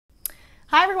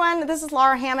Hi everyone, this is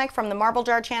Lara Hammock from the Marble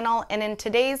Jar channel, and in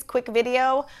today's quick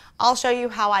video, I'll show you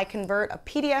how I convert a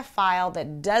PDF file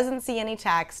that doesn't see any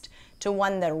text to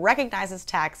one that recognizes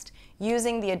text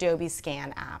using the Adobe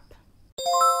Scan app.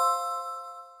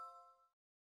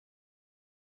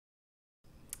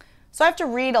 So I have to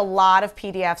read a lot of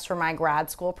PDFs for my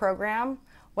grad school program.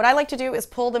 What I like to do is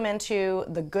pull them into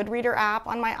the Goodreader app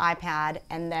on my iPad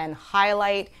and then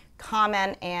highlight,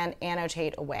 comment, and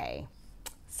annotate away.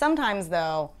 Sometimes,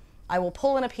 though, I will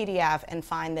pull in a PDF and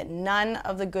find that none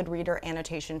of the Goodreader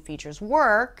annotation features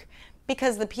work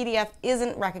because the PDF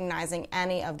isn't recognizing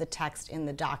any of the text in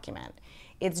the document.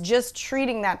 It's just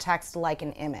treating that text like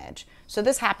an image. So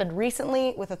this happened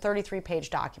recently with a 33-page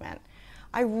document.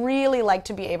 I really like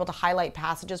to be able to highlight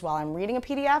passages while I'm reading a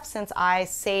PDF since I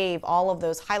save all of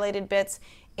those highlighted bits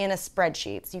in a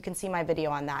spreadsheet. So you can see my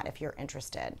video on that if you're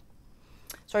interested.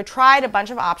 So I tried a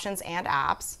bunch of options and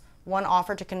apps. One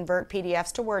offered to convert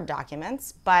PDFs to Word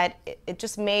documents, but it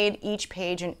just made each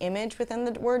page an image within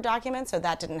the Word document, so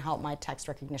that didn't help my text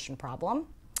recognition problem.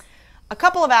 A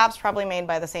couple of apps, probably made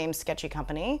by the same sketchy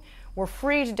company, were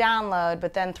free to download,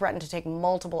 but then threatened to take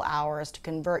multiple hours to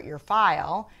convert your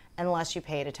file unless you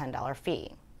paid a $10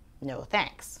 fee. No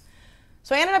thanks.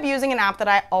 So I ended up using an app that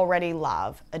I already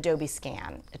love, Adobe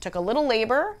Scan. It took a little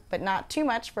labor, but not too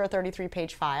much for a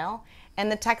 33-page file,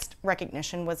 and the text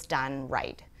recognition was done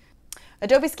right.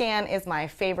 Adobe Scan is my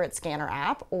favorite scanner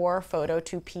app or photo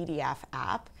to PDF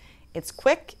app. It's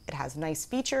quick, it has nice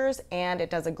features, and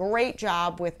it does a great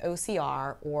job with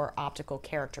OCR or optical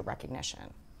character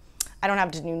recognition. I don't have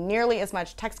to do nearly as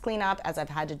much text cleanup as I've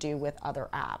had to do with other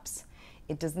apps.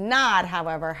 It does not,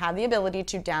 however, have the ability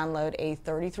to download a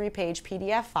 33-page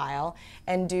PDF file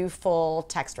and do full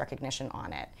text recognition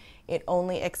on it. It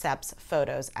only accepts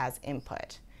photos as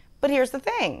input. But here's the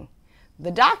thing. The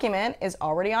document is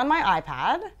already on my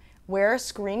iPad, where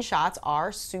screenshots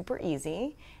are super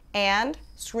easy, and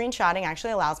screenshotting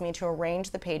actually allows me to arrange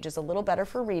the pages a little better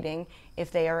for reading if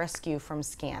they are askew from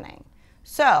scanning.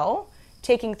 So,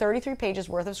 taking 33 pages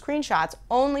worth of screenshots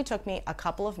only took me a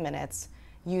couple of minutes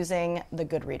using the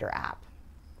Goodreader app.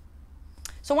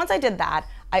 So once I did that,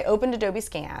 I opened Adobe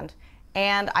Scan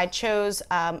and I chose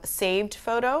saved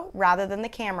photo rather than the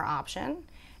camera option,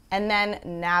 and then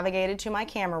navigated to my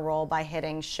camera roll by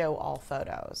hitting Show All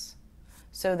Photos.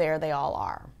 So there they all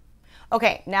are.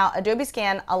 Okay, now Adobe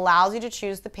Scan allows you to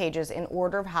choose the pages in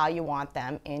order of how you want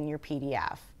them in your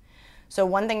PDF. So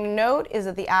one thing to note is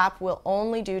that the app will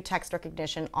only do text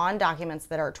recognition on documents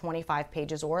that are 25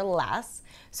 pages or less.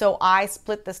 So I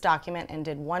split this document and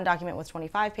did one document with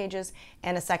 25 pages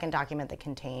and a second document that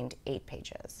contained 8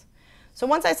 pages. So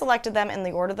once I selected them in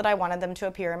the order that I wanted them to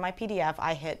appear in my PDF,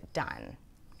 I hit Done.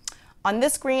 On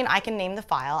this screen, I can name the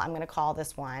file. I'm going to call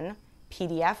this one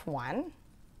PDF1.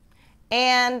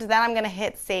 And then I'm going to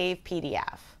hit Save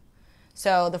PDF.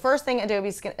 So the first thing Adobe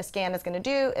Scan is going to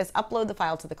do is upload the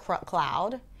file to the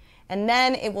cloud, and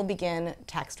then it will begin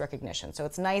text recognition. So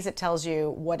it's nice, it tells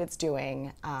you what it's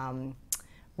doing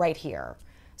right here.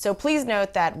 So please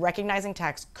note that recognizing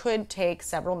text could take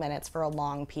several minutes for a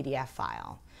long PDF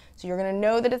file. So you're going to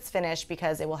know that it's finished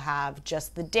because it will have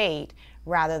just the date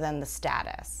rather than the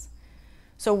status.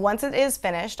 So once it is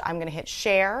finished, I'm going to hit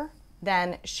Share,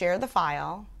 then Share the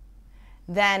file,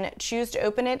 then choose to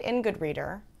open it in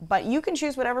Goodreader, but you can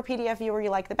choose whatever PDF viewer you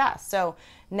like the best. So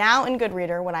now in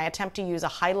Goodreader, when I attempt to use a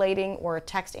highlighting or a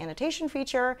text annotation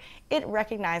feature, it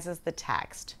recognizes the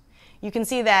text. You can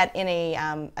see that in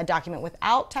a document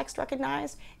without text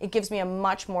recognized, it gives me a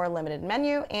much more limited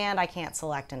menu and I can't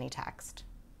select any text.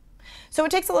 So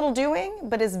it takes a little doing,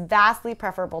 but is vastly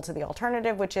preferable to the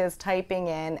alternative, which is typing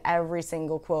in every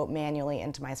single quote manually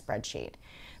into my spreadsheet.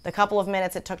 The couple of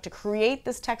minutes it took to create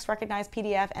this text recognized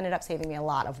PDF ended up saving me a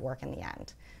lot of work in the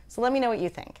end. So let me know what you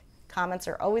think. Comments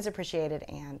are always appreciated,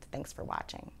 and thanks for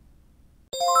watching.